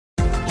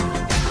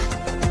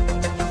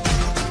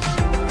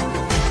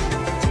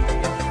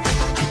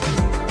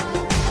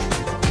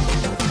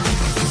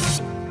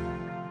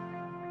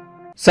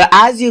So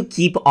as you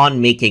keep on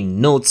making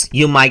notes,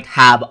 you might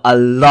have a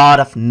lot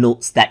of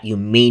notes that you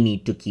may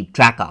need to keep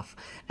track of.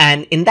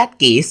 And in that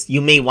case,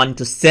 you may want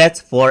to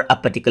search for a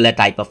particular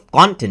type of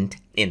content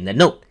in the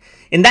note.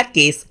 In that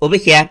case, over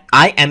here,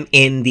 I am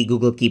in the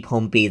Google Keep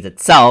homepage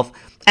itself.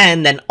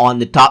 And then on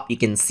the top, you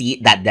can see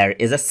that there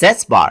is a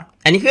search bar.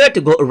 And if you were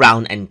to go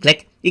around and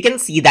click, you can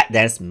see that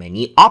there's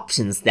many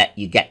options that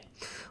you get.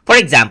 For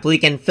example, you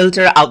can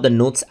filter out the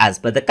notes as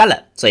per the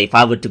color. So if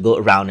I were to go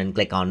around and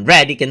click on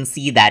red, you can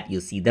see that you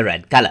see the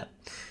red color.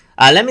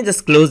 Let me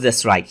just close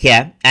this right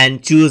here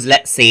and choose,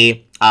 let's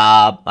say,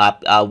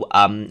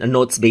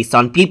 notes based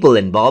on people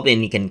involved,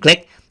 and you can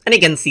click and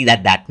you can see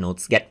that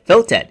notes get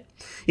filtered.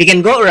 You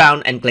can go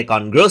around and click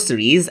on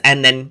groceries,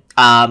 and then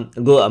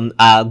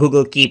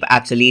Google Keep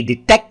actually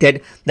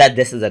detected that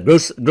this is a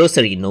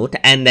grocery note,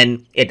 and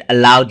then it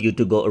allowed you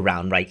to go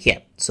around right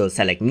here. So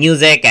select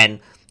music,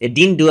 and it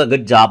didn't do a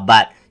good job,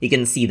 but you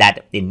can see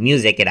that in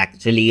music, it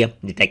actually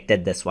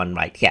detected this one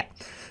right here.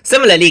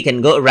 Similarly, you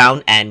can go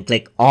around and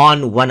click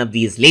on one of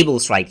these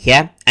labels right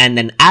here. And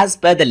then as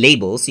per the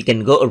labels, you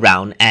can go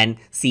around and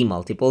see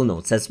multiple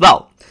notes as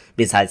well.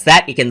 Besides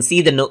that, you can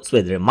see the notes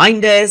with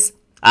reminders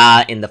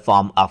in the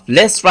form of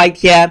lists right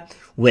here,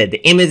 with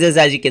images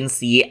as you can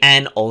see,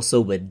 and also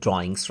with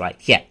drawings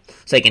right here.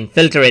 So you can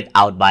filter it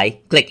out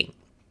by clicking.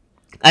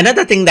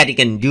 Another thing that you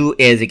can do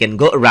is you can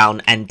go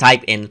around and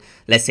type in,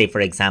 let's say,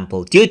 for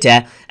example,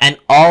 tutor, and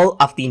all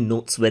of the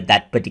notes with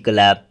that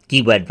particular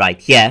keyword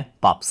right here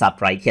pops up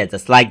right here,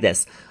 just like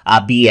this,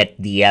 be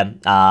it the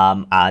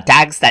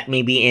tags that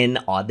may be in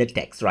or the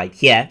text right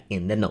here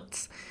in the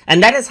notes.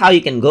 And that is how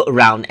you can go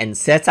around and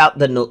search out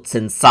the notes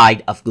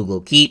inside of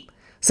Google Keep.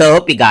 So I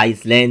hope you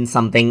guys learned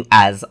something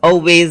as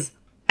always.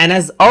 And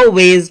as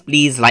always,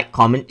 please like,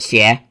 comment,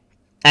 share,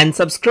 and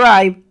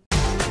subscribe.